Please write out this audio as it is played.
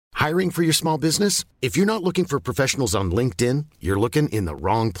Hiring for your small business? If you're not looking for professionals on LinkedIn, you're looking in the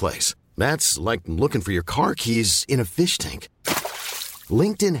wrong place. That's like looking for your car keys in a fish tank.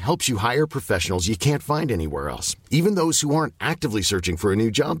 LinkedIn helps you hire professionals you can't find anywhere else, even those who aren't actively searching for a new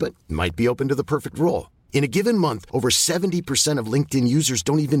job but might be open to the perfect role. In a given month, over 70% of LinkedIn users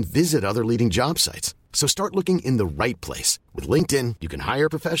don't even visit other leading job sites. So start looking in the right place. With LinkedIn, you can hire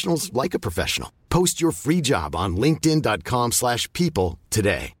professionals like a professional. Post your free job on linkedin.com/people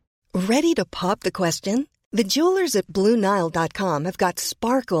today. Ready to pop the question? The jewelers at BlueNile.com have got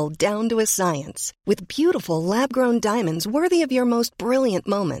sparkle down to a science with beautiful lab-grown diamonds worthy of your most brilliant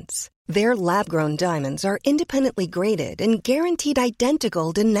moments. Their lab-grown diamonds are independently graded and guaranteed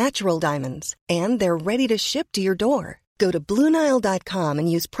identical to natural diamonds, and they're ready to ship to your door. Go to BlueNile.com and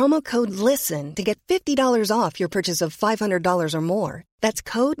use promo code LISTEN to get $50 off your purchase of $500 or more. That's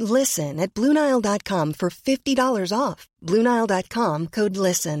code LISTEN at BlueNile.com for $50 off. BlueNile.com, code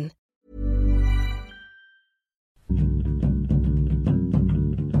LISTEN.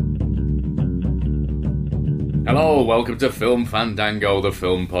 Hello, welcome to Film Fandango, the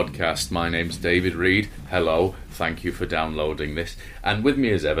film podcast. My name's David Reed. Hello, thank you for downloading this. And with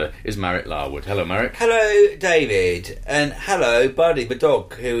me as ever is Marek Larwood. Hello, Marek. Hello, David. And hello, Buddy, the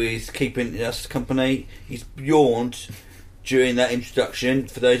dog, who is keeping us company. He's yawned during that introduction,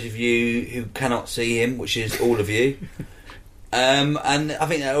 for those of you who cannot see him, which is all of you. And I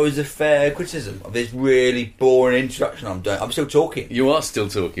think that was a fair criticism of this really boring introduction I'm doing. I'm still talking. You are still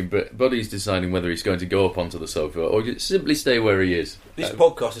talking, but Buddy's deciding whether he's going to go up onto the sofa or just simply stay where he is. This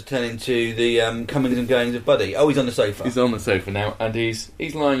podcast has turned into the comings and goings of Buddy. Oh, he's on the sofa. He's on the sofa now, and he's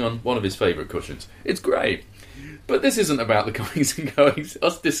lying on one of his favourite cushions. It's great. But this isn't about the comings and goings,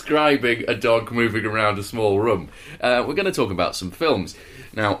 us describing a dog moving around a small room. We're going to talk about some films.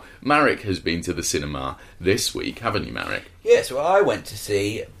 Now, Marek has been to the cinema this week, haven't you, Marek? Yes, well, I went to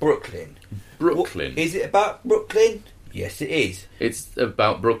see Brooklyn. Brooklyn? Is it about Brooklyn? Yes, it is. It's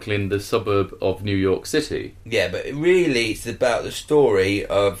about Brooklyn, the suburb of New York City. Yeah, but really it's about the story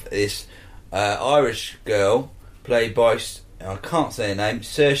of this Irish girl, played by, I can't say her name,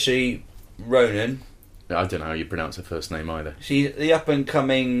 Saoirse Ronan. I don't know how you pronounce her first name either. She's the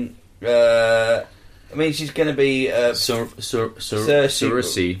up-and-coming... she's going to be... Saoirse.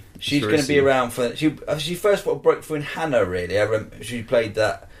 She's going to be around for... She first broke through in Hannah, really. I remember she played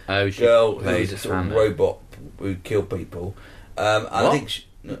that girl who was a sort of robot who killed people. I think...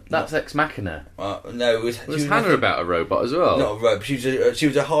 That's Ex Machina. No, it was Hannah about a robot as well? Not a robot. She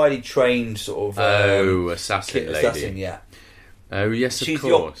was a highly trained sort of... assassin lady. Assassin, yeah. Oh, yes, of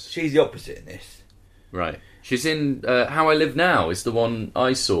course. She's the opposite in this. Right. She's in How I Live Now is the one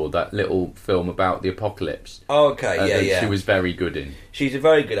I saw, that little film about the apocalypse. Oh, okay, yeah. She was very good in. She's a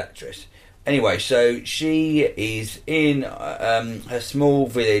very good actress. Anyway, so she is in her small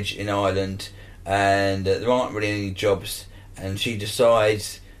village in Ireland, and there aren't really any jobs, and she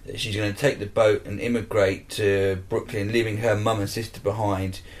decides that she's going to take the boat and immigrate to Brooklyn, leaving her mum and sister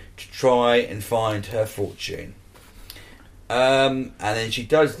behind to try and find her fortune. And then she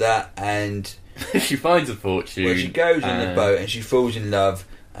does that, and... she finds a fortune. Well, she goes on the boat and she falls in love,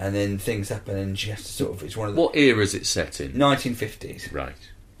 and then things happen, and she has to sort of... It's one of the... What era is it set in? 1950s. Right.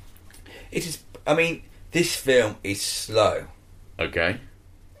 It is... I mean, this film is slow. Okay.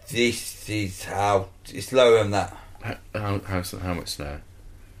 This is how... It's slower than that. How much slower?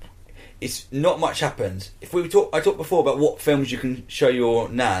 It's not much happens. I talked before about what films you can show your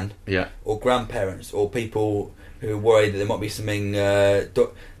nan, or grandparents, or people who are worried that there might be something.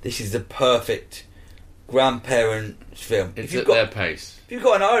 This is the perfect grandparent film. It's at their pace. If you've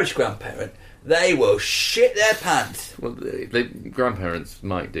got an Irish grandparent, they will shit their pants. Well, the grandparents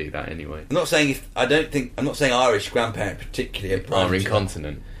might do that anyway. I'm not saying Irish grandparents particularly are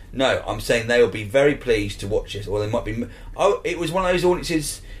incontinent. No, I'm saying they will be very pleased to watch this, or they might be. Oh, it was one of those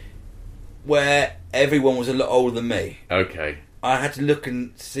audiences where everyone was a lot older than me. Okay. I had to look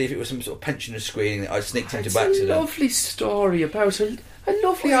and see if it was some sort of pensioner screening that I sneaked into back to them. It's a lovely story about a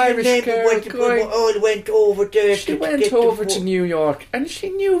lovely Irish girl went over there. She went over to New York, and she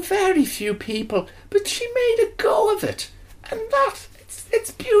knew very few people, but she made a go of it, and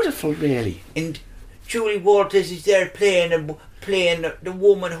it's beautiful, really. And Julie Walters is there playing the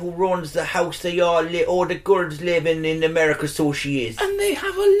woman who runs the house all the girls living in America, so she is. And they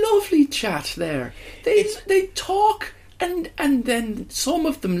have a lovely chat there. They talk, and then some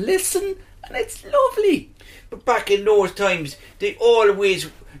of them listen, and it's lovely. But back in those times, there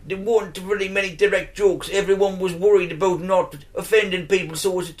weren't really many direct jokes. Everyone was worried about not offending people,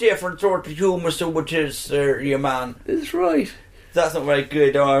 so it's a different sort of humour, so it is, your man. That's right. That's not very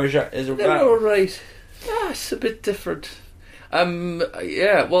good, Irish. They're all right. It's a bit different.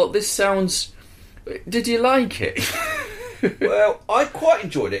 Yeah, well, this sounds... Did you like it? Well, I quite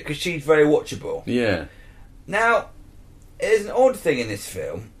enjoyed it because she's very watchable. Yeah. Now, there's an odd thing in this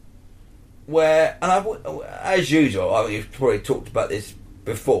film where, and as usual, you've probably talked about this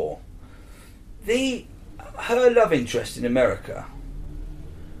before, her love interest in America,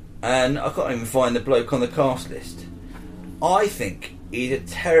 and I can't even find the bloke on the cast list, I think he's a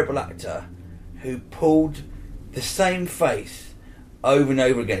terrible actor who pulled the same face over and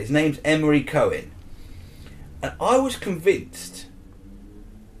over again. His name's Emery Cohen. And I was convinced,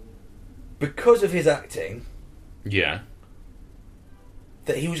 because of his acting, Yeah.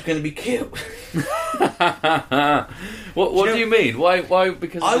 that he was going to be killed. What do you mean? Why?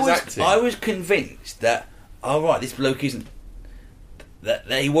 Because of his acting? I was convinced that, this bloke isn't...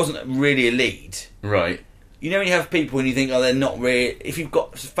 That he wasn't really a lead. Right. You know when you have people and you think, they're not really... If you've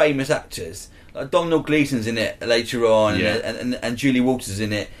got famous actors, like Domhnall Gleeson's in it later on, Yeah. and Julie Walters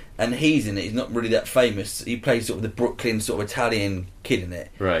in it, and he's in it, he's not really that famous. He plays sort of the Brooklyn sort of Italian kid in it.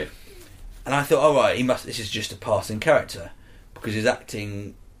 Right. And I thought, this is just a passing character. Because his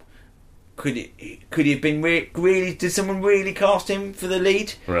acting... Could he have been really... Did someone really cast him for the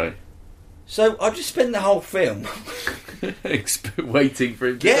lead? Right. So I just spent the whole film... Waiting for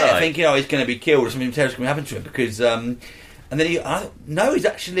him to die. Thinking, he's going to be killed or something terrible going to happen to him. Because... and then he's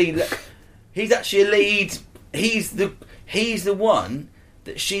actually a lead. He's the one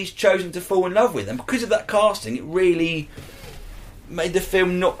that she's chosen to fall in love with. And because of that casting, it really made the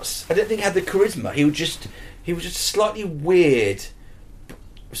film not... I don't think it had the charisma. He was just slightly weird,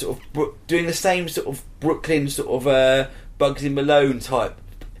 sort of doing the same sort of Brooklyn sort of Bugsy Malone type.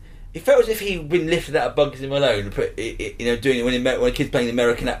 It felt as if he'd been lifted out of Bugsy Malone and put, doing it when a kid's playing the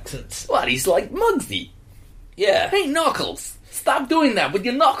American accents. What? He's like Muggsy. Yeah. Hey, Knuckles, stop doing that with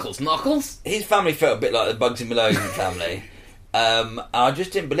your Knuckles. His family felt a bit like the Bugsy Malone family. I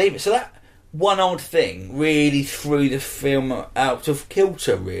just didn't believe it. So that one odd thing really threw the film out of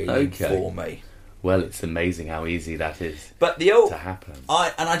kilter, really, for me. Well, it's amazing how easy that is. But to happen.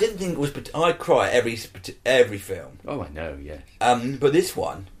 I didn't think it was. I cry every film. Oh, I know. Yes. But this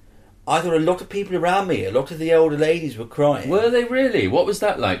one, I thought a lot of people around me, a lot of the older ladies were crying. Were they really? What was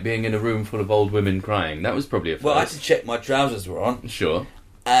that like, being in a room full of old women crying? That was probably a first. Well, I had to check my trousers were on. Sure.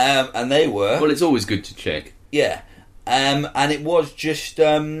 And they were. Well, it's always good to check. Yeah. And it was just...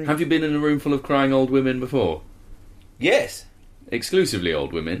 Have you been in a room full of crying old women before? Yes. Exclusively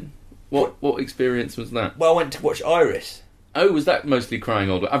old women? What experience was that? Well, I went to watch Iris. Oh, was that mostly crying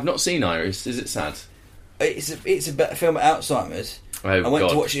old women? I've not seen Iris. Is it sad? It's a film about Alzheimer's. Oh, I went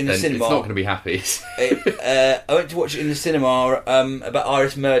to watch it in the cinema. It's not going to be happy. I went to watch it in the cinema about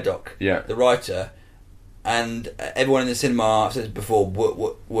Iris Murdoch, the writer, and everyone in the cinema, I've said this before,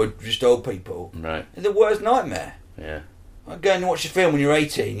 were just old people. Right. It's the worst nightmare. Yeah. Like going to watch a film when you're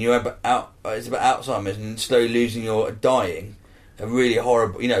 18, it's about Alzheimer's and slowly losing dying. A really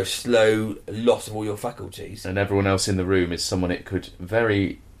horrible, slow loss of all your faculties. And everyone else in the room is someone it could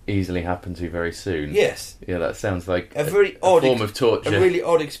very easily happen to very soon. Yes. Yeah, that sounds like a very odd form of torture. A really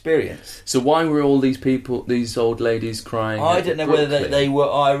odd experience. So why were all these people, these old ladies, crying? I don't know whether they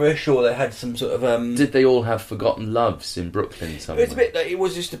were Irish or they had some sort of... Did they all have forgotten loves in Brooklyn somewhere? It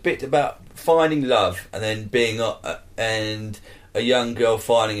was just a bit about finding love and then being and a young girl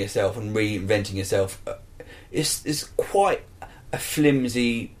finding herself and reinventing herself. It's quite a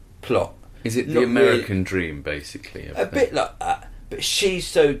flimsy plot. Is it the American dream, basically? A bit like that. But she's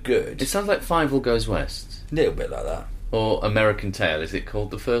so good. It sounds like Fievel Goes West. A little bit like that. Or American Tail, is it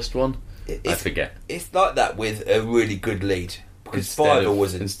called the first one? I forget. It's like that with a really good lead. Because Fievel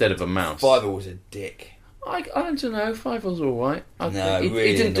was instead of a mouse. Fievel was a dick. I don't know, Fievel's alright. No,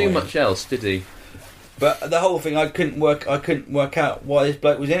 he didn't do much else, did he? But the whole thing, I couldn't work out why this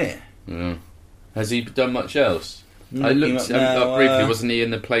bloke was in it. Yeah. Has he done much else? I looked up briefly. Wasn't he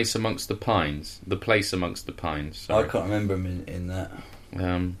in The Place Amongst the Pines? The Place Amongst the Pines. Sorry. I can't remember him in that.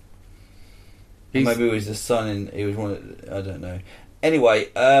 Maybe it was the son. He was one. I don't know.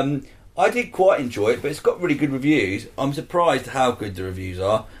 Anyway, I did quite enjoy it, but it's got really good reviews. I'm surprised how good the reviews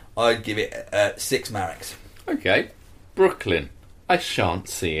are. I'd give it 6 Mareks. Okay, Brooklyn. I shan't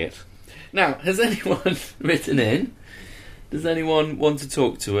see it. Now, has anyone written in? Does anyone want to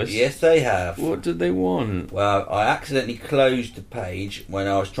talk to us? Yes, they have. What did they want? Well, I accidentally closed the page when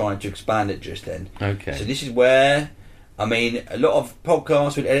I was trying to expand it just then. Okay. So this is where, a lot of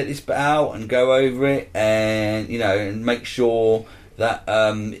podcasts would edit this bit out and go over it and, and make sure that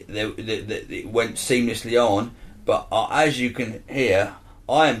it went seamlessly on. But as you can hear,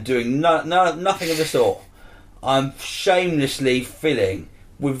 I am doing nothing of the sort. I'm shamelessly filling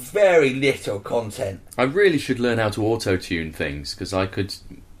with very little content. I really should learn how to auto-tune things, because I could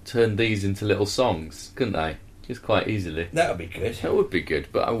turn these into little songs, couldn't I? Just quite easily. That would be good. That would be good,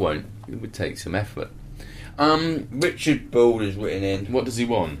 but I won't. It would take some effort. Richard Bald has written in. What does he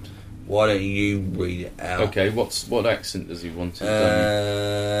want? Why don't you read it out? Okay, what accent does he want?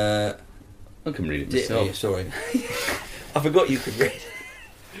 I can read it myself. Yeah, sorry. I forgot you could read.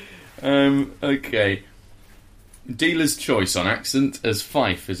 Okay. Dealer's choice on accent, as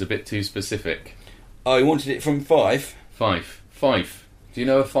Fife is a bit too specific. Oh, you wanted it from Fife? Fife. Do you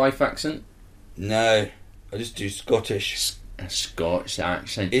know a Fife accent? No, I just do Scottish. A Scotch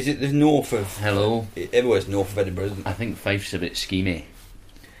accent. Is it the north of... Hello. Everywhere's north of Edinburgh, isn't it? I think Fife's a bit schemy.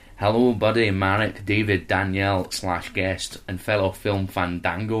 Hello, buddy, Marek, David, Danielle, /guest, and fellow film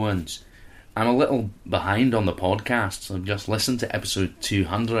fandangoans. I'm a little behind on the podcasts. I've just listened to episode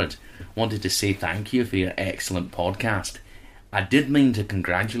 200. Wanted to say thank you for your excellent podcast. I did mean to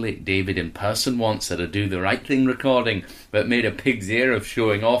congratulate David in person once at a Do the Right Thing recording, but made a pig's ear of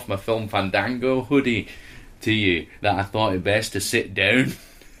showing off my Film Fandango hoodie to you that I thought it best to sit down.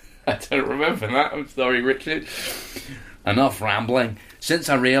 I don't remember that. I'm sorry, Richard. Enough rambling. Since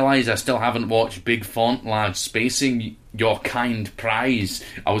I realise I still haven't watched Big Font Large Spacing, Your Kind Prize,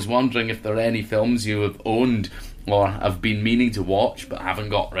 I was wondering if there are any films you have owned or have been meaning to watch but haven't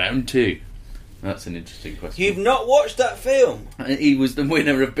got round to. That's an interesting question. You've not watched that film? He was the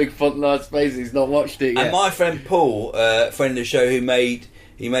winner of Big Font Large Spacing. He's not watched it yet. And my friend Paul, friend of the show, he made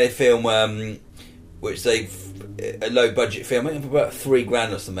a film which a low budget film, I think for about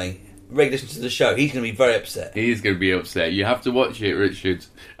 $3,000 or something. Regular listen to the show, he's going to be very upset. He is going to be upset. You have to watch it, Richard.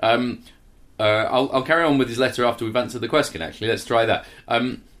 I'll carry on with his letter after we've answered the question, actually. Let's try that.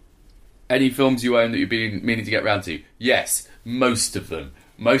 Any films you own that you've been meaning to get round to? Yes, most of them.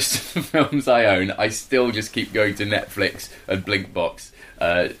 Most of the films I own, I still just keep going to Netflix and Blinkbox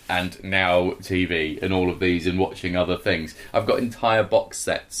and Now TV and all of these and watching other things. I've got entire box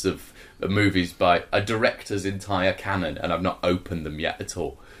sets of movies by a director's entire canon, and I've not opened them yet at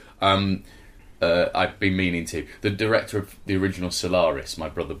all. I've been meaning to. The director of the original Solaris, my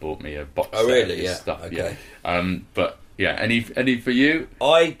brother bought me a box set of his stuff. Okay. Yeah. But yeah, any for you?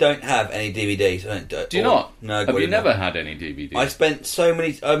 I don't have any DVDs. Do you not? No. Have you never had any DVDs?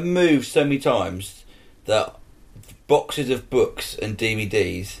 I've moved so many times that boxes of books and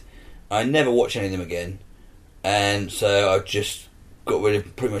DVDs, I never watch any of them again, and so I've just got rid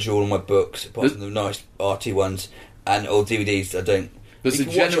of pretty much all of my books, apart from the nice arty ones, and all DVDs I don't. There's a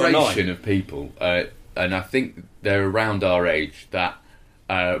generation of people, and I think they're around our age, that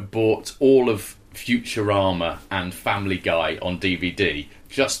bought all of Futurama and Family Guy on DVD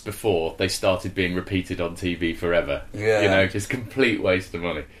just before they started being repeated on TV forever. Yeah. You know, just complete waste of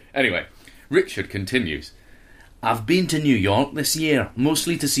money. Anyway, Richard continues. I've been to New York this year,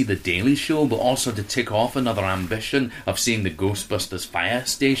 mostly to see The Daily Show, but also to tick off another ambition of seeing the Ghostbusters fire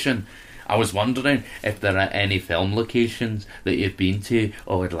station. I was wondering if there are any film locations that you've been to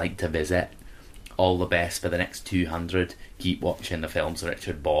or would like to visit. All the best for the next 200. Keep watching the films,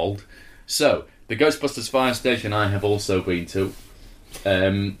 Richard Bald. So, the Ghostbusters fire station I have also been to.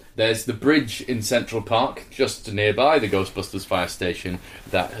 There's the bridge in Central Park, just nearby the Ghostbusters fire station,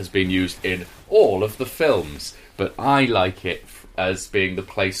 that has been used in all of the films. But I like it as being the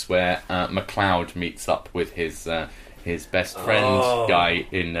place where McCloud meets up with his best friend guy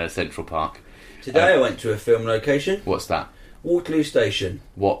in Central Park. Today I went to a film location. What's that? Waterloo Station.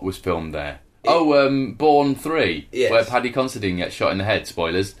 What was filmed there? Bourne 3, yes. Where Paddy Considine gets shot in the head,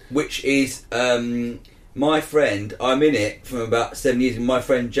 spoilers. Which is, my friend, I'm in it from about 7 years, and my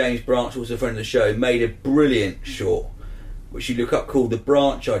friend James Branch, also a friend of the show, made a brilliant short, which you look up, called The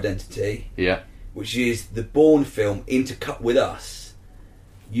Branch Identity. Yeah. Which is the Bourne film intercut with us,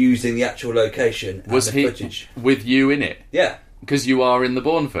 using the actual location and the footage. With you in it? Yeah. Because you are in the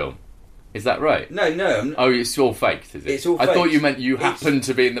Bourne film. Is that right? No. It's all faked, is it? It's all faked. I thought you meant you happened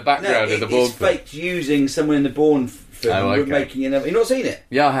to be in the background of the Bourne film. It's faked using someone in the Bourne film. Oh, okay. Making another. You've not seen it?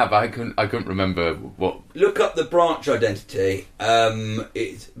 Yeah, I have. I couldn't remember what. Look up The Branch Identity.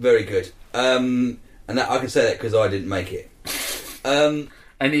 It's very good. And that, I can say that because I didn't make it.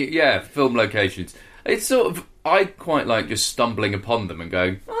 Film locations. It's sort of, I quite like just stumbling upon them and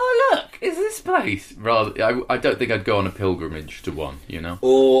going, oh look, is this place? Rather, I don't think I'd go on a pilgrimage to one, you know.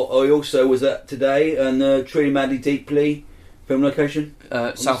 Or I also was at today on the Truly Madly Deeply film location.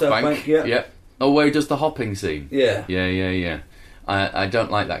 South Bank. Yeah. Oh, where he does the hopping scene. Yeah. Yeah. I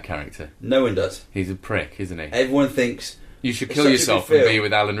don't like that character. No one does. He's a prick, isn't he? Everyone thinks you should kill yourself and be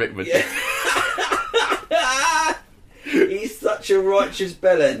with Alan Rickman. Yeah. He's such a righteous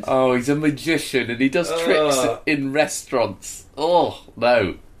bellend. Oh, he's a magician and he does tricks in restaurants. Oh,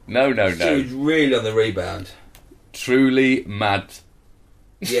 no. Dude's really on the rebound. Truly mad.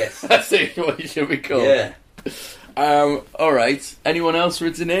 Yes. That's it, what he should be called. Yeah. Alright. Anyone else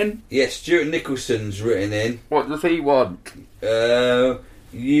written in? Yes, Stuart Nicholson's written in. What does he want?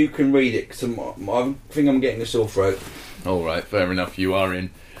 You can read it, because I think I'm getting a sore throat. Alright, fair enough. You are in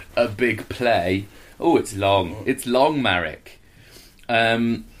a big play. Oh, it's long. It's long, Marek.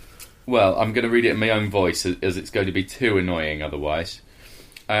 Well, I'm going to read it in my own voice, as it's going to be too annoying otherwise.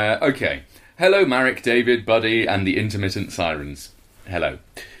 Okay. Hello, Marek, David, Buddy, and the intermittent sirens. Hello.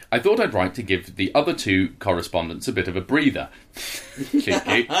 I thought I'd write to give the other two correspondents a bit of a breather.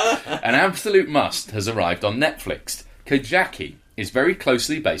 Cheeky. An absolute must has arrived on Netflix. Kajaki is very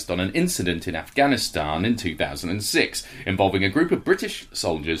closely based on an incident in Afghanistan in 2006 involving a group of British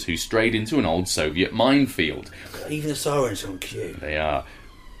soldiers who strayed into an old Soviet minefield. Even the sirens on cue. They are.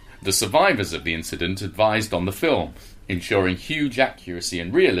 The survivors of the incident advised on the film, ensuring huge accuracy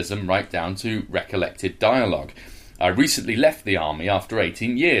and realism right down to recollected dialogue. I recently left the army after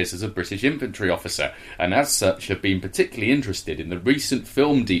 18 years as a British infantry officer, and as such have been particularly interested in the recent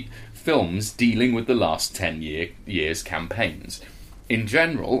films dealing with the last 10 years' campaigns. In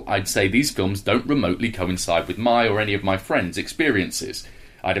general, I'd say these films don't remotely coincide with my or any of my friends' experiences.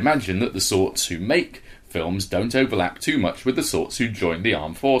 I'd imagine that the sorts who make films don't overlap too much with the sorts who join the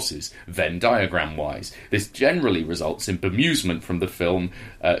armed forces, Venn diagram-wise. This generally results in bemusement from the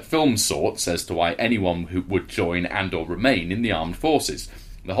film sorts as to why anyone who would join and or remain in the armed forces.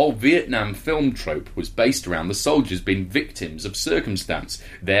 The whole Vietnam film trope was based around the soldiers being victims of circumstance,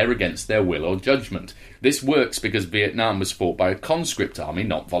 there against their will or judgment. This works because Vietnam was fought by a conscript army,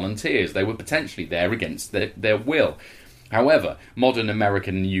 not volunteers. They were potentially there against their will. However, modern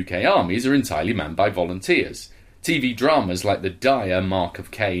American and UK armies are entirely manned by volunteers. TV dramas like The Dire, Mark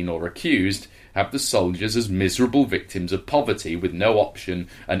of Cain or Accused have the soldiers as miserable victims of poverty with no option,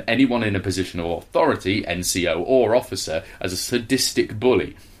 and anyone in a position of authority, NCO or officer, as a sadistic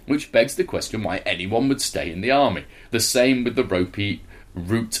bully, which begs the question why anyone would stay in the army. The same with the ropey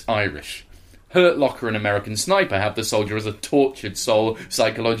Root Irish. Hurt Locker and American Sniper have the soldier as a tortured soul,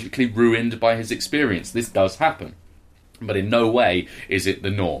 psychologically ruined by his experience. This does happen. But in no way is it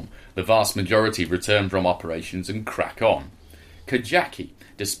the norm. The vast majority return from operations and crack on. Kajaki,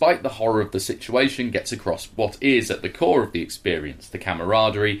 despite the horror of the situation, gets across what is at the core of the experience, the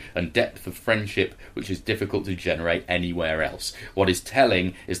camaraderie and depth of friendship which is difficult to generate anywhere else. What is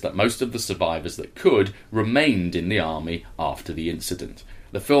telling is that most of the survivors that could remained in the army after the incident.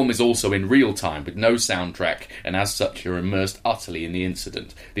 The film is also in real time with no soundtrack, and as such you're immersed utterly in the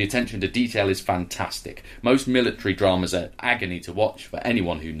incident. The attention to detail is fantastic. Most military dramas are agony to watch for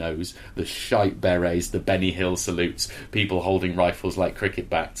anyone who knows. The shite berets, the Benny Hill salutes, people holding rifles like cricket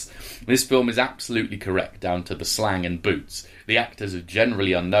bats. This film is absolutely correct down to the slang and boots. The actors are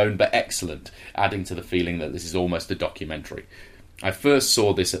generally unknown but excellent, adding to the feeling that this is almost a documentary. I first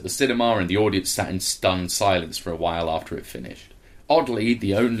saw this at the cinema and the audience sat in stunned silence for a while after it finished. Oddly,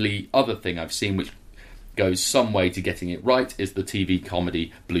 the only other thing I've seen which goes some way to getting it right is the TV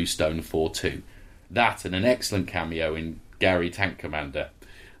comedy Bluestone 4-2. That and an excellent cameo in Gary Tank Commander.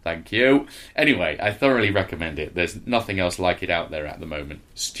 Thank you. Anyway, I thoroughly recommend it. There's nothing else like it out there at the moment.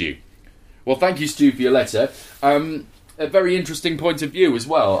 Stu. Well, thank you, Stu, for your letter. A very interesting point of view as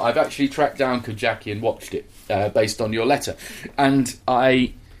well. I've actually tracked down Kajaki and watched it based on your letter. And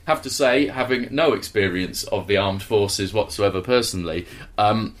I have to say, having no experience of the armed forces whatsoever personally,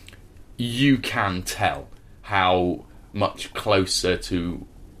 you can tell how much closer to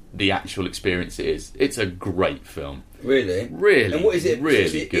the actual experience it is. It's a great film. Really? Really. And what is it?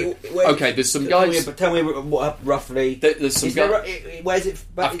 Really good. Okay, there's some guys. Tell me what roughly. There's some guys. Where's it?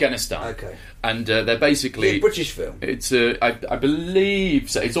 Afghanistan. Okay. And they're basically. Is it a British film? It's I believe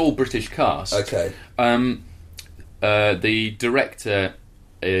so. It's all British cast. Okay. The director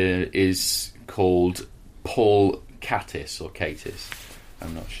is called Paul Katis or Katis.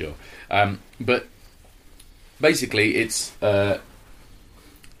 I'm not sure. But basically, it's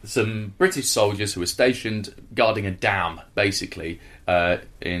some British soldiers who are stationed guarding a dam, basically,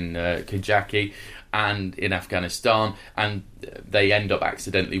 in Kajaki and in Afghanistan, and they end up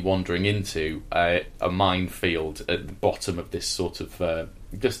accidentally wandering into a minefield at the bottom of this sort of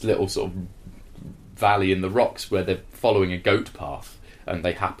just little sort of valley in the rocks where they're following a goat path, and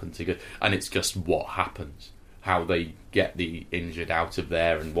they happen to go, and it's just what happens, how they get the injured out of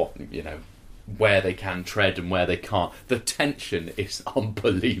there, and what, you know, where they can tread and where they can't. The tension is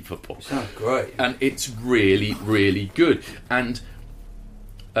unbelievable. Sounds great. And it's really, really good. And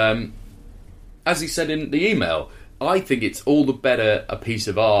as he said in the email, I think it's all the better a piece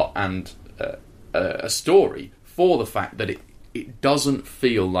of art and a story for the fact that it doesn't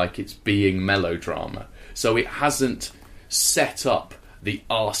feel like it's being melodrama. So it hasn't set up the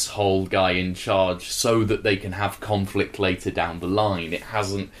arsehole guy in charge so that they can have conflict later down the line. It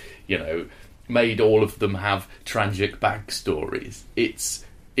hasn't, made all of them have tragic backstories. It's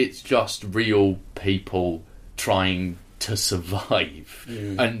just real people trying to survive,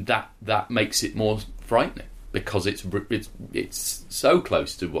 and that makes it more frightening because it's so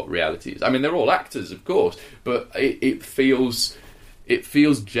close to what reality is. I mean, they're all actors, of course, but it feels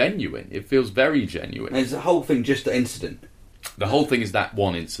genuine. It feels very genuine. And is the whole thing just an incident? The whole thing is that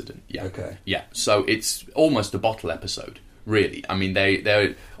one incident. Yeah. Okay. Yeah. So it's almost a bottle episode, really. I mean,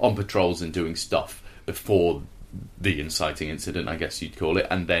 they're on patrols and doing stuff before the inciting incident, I guess you'd call it,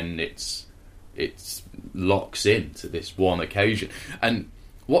 and then it's locks into this one occasion. And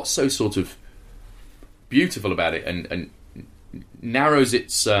what's so sort of beautiful about it and narrows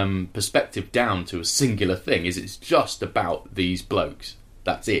its perspective down to a singular thing is it's just about these blokes.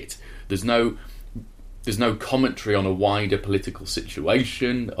 That's it. There's no commentary on a wider political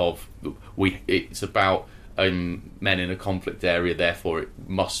situation it's about men in a conflict area, therefore it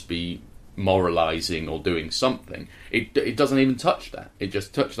must be moralising or doing something. It doesn't even touch that. It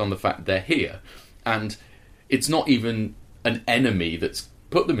just touched on the fact they're here, and it's not even an enemy that's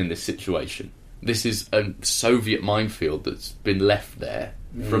put them in this situation. This is a Soviet minefield that's been left there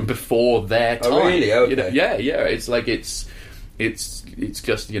from before their time. Oh, really? Okay. Yeah. It's like it's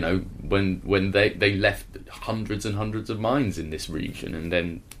just when they left hundreds and hundreds of mines in this region, and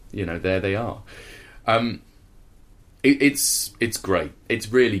then there they are. It's great.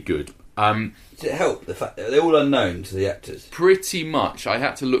 It's really good. Does it help the fact that they're all unknown to the actors? Pretty much. I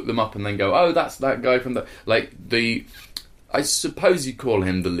had to look them up and then go, oh, that's that guy from I suppose you'd call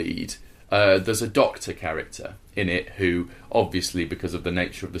him the lead. There's a doctor character in it who, obviously, because of the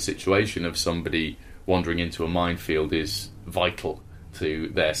nature of the situation of somebody wandering into a minefield, is vital to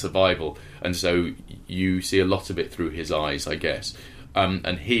their survival, and so you see a lot of it through his eyes, I guess.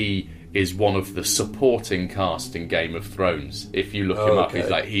 And he is one of the supporting cast in Game of Thrones. If you look him up,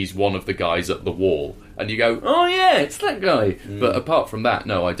 he's one of the guys at the wall, and you go, oh yeah, it's that guy. But apart from that,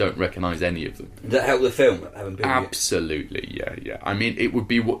 no, I don't recognise any of them. Does that help the film? Absolutely, yeah. I mean, it would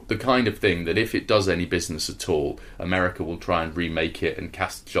be the kind of thing that if it does any business at all, America will try and remake it and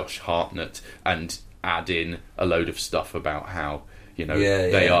cast Josh Hartnett and add in a load of stuff about how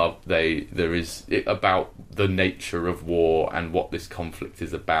there is about the nature of war and what this conflict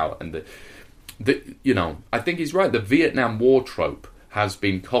is about, and I think he's right. The Vietnam War trope has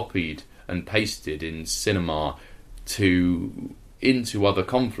been copied and pasted in cinema into other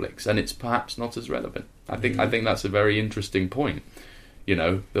conflicts, and it's perhaps not as relevant. I think that's a very interesting point.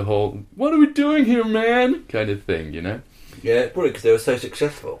 The whole "what are we doing here, man?" kind of thing. Yeah, probably because they were so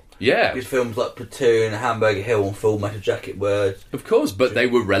successful. Yeah. Because films like Platoon, Hamburger Hill and Full Metal Jacket were... Of course, but they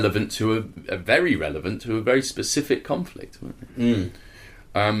were relevant to very relevant to a very specific conflict, weren't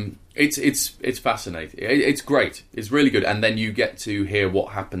they? It's fascinating. It's great. It's really good. And then you get to hear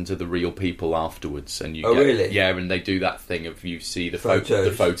what happened to the real people afterwards. And really? Yeah, and they do that thing of you see the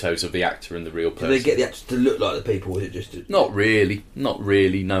photos of the actor and the real person. Do they get the actors to look like the people, or is it just... Not really,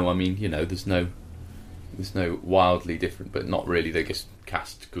 no. I mean, there's no wildly different, but not really. They just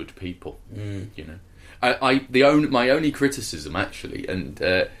cast good people. My only criticism actually, and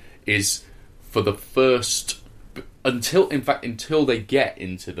is for the first until they get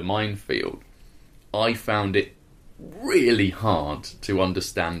into the minefield, I found it really hard to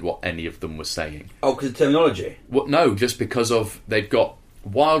understand what any of them were saying. Oh, because of terminology? Well, no, just because they've got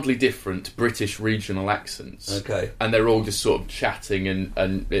wildly different British regional accents. Okay. And they're all just sort of chatting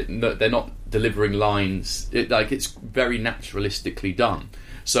and they're not delivering lines. It's very naturalistically done.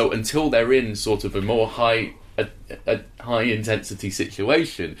 So until they're in sort of a more high intensity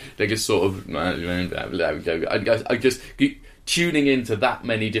situation, they just sort of... I just keep tuning into that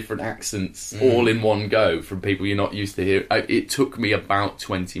many different accents all in one go from people you're not used to hearing. It took me about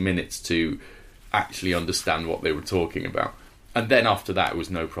 20 minutes to actually understand what they were talking about. And then after that, it was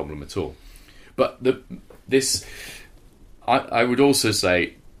no problem at all. But I would also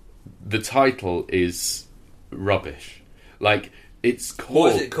say the title is rubbish. It's called...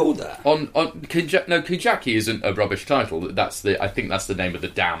 What is it called that? Kajaki isn't a rubbish title. I think that's the name of the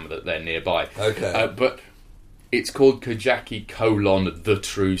dam that they're nearby. Okay. But it's called Kajaki : The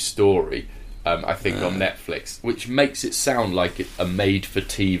True Story, I think, on Netflix, which makes it sound like a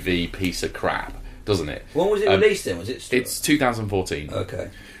made-for-TV piece of crap. Doesn't it? When was it released then? It's 2014. Okay.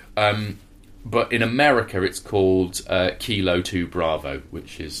 But in America it's called Kilo 2 Bravo,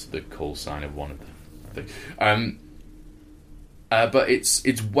 which is the call sign of one of them, I think. But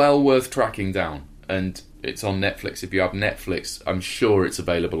it's well worth tracking down, and it's on Netflix. If you have Netflix, I'm sure it's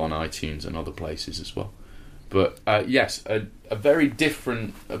available on iTunes and other places as well. But yes, a very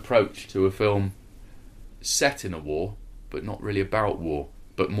different approach to a film set in a war, but not really about war,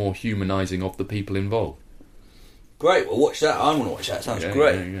 but more humanising of the people involved. Great, well watch that. I want to watch that. Sounds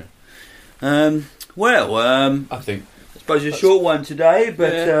great. Yeah. I think I suppose it's a short one today,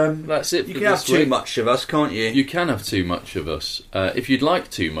 but that's it. You can have too much of us, can't you? You can have too much of us. If you'd like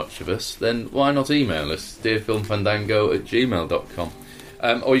too much of us, then why not email us, dearfilmfandango@gmail.com.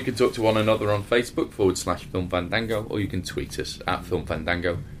 Or you can talk to one another on Facebook /filmfandango, or you can tweet us at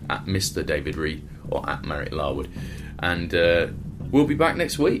filmfandango, at Mr. David Reed, or at Merritt Larwood. And we'll be back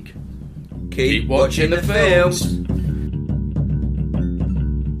next week. Keep watching the films.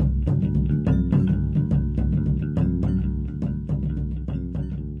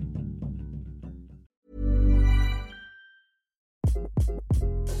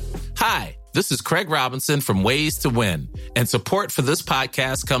 Hi, this is Craig Robinson from Ways to Win, and support for this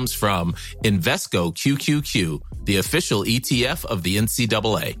podcast comes from Invesco QQQ, the official ETF of the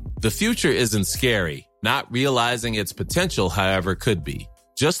NCAA. The future isn't scary. Not realizing its potential, however, could be.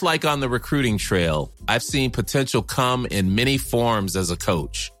 Just like on the recruiting trail, I've seen potential come in many forms as a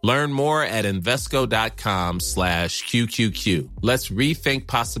coach. Learn more at Invesco.com/QQQ. Let's rethink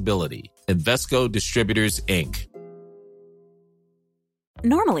possibility. Invesco Distributors, Inc.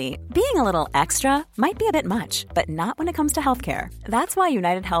 Normally, being a little extra might be a bit much, but not when it comes to healthcare. That's why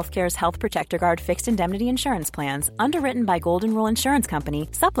United Healthcare's Health Protector Guard fixed indemnity insurance plans, underwritten by Golden Rule Insurance Company,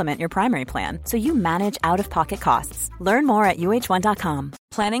 supplement your primary plan so you manage out-of-pocket costs. Learn more at UH1.com.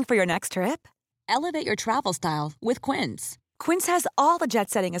 Planning for your next trip? Elevate your travel style with Quince. Quince has all the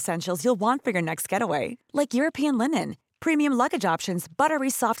jet-setting essentials you'll want for your next getaway, like European linen, premium luggage options,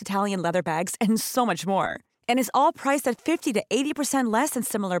 buttery soft Italian leather bags, and so much more. And is all priced at 50 to 80% less than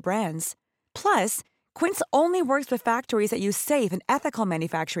similar brands. Plus, Quince only works with factories that use safe and ethical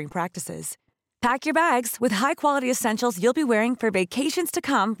manufacturing practices. Pack your bags with high-quality essentials you'll be wearing for vacations to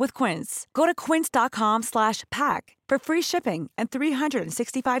come with Quince. Go to quince.com/pack for free shipping and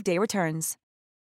 365-day returns.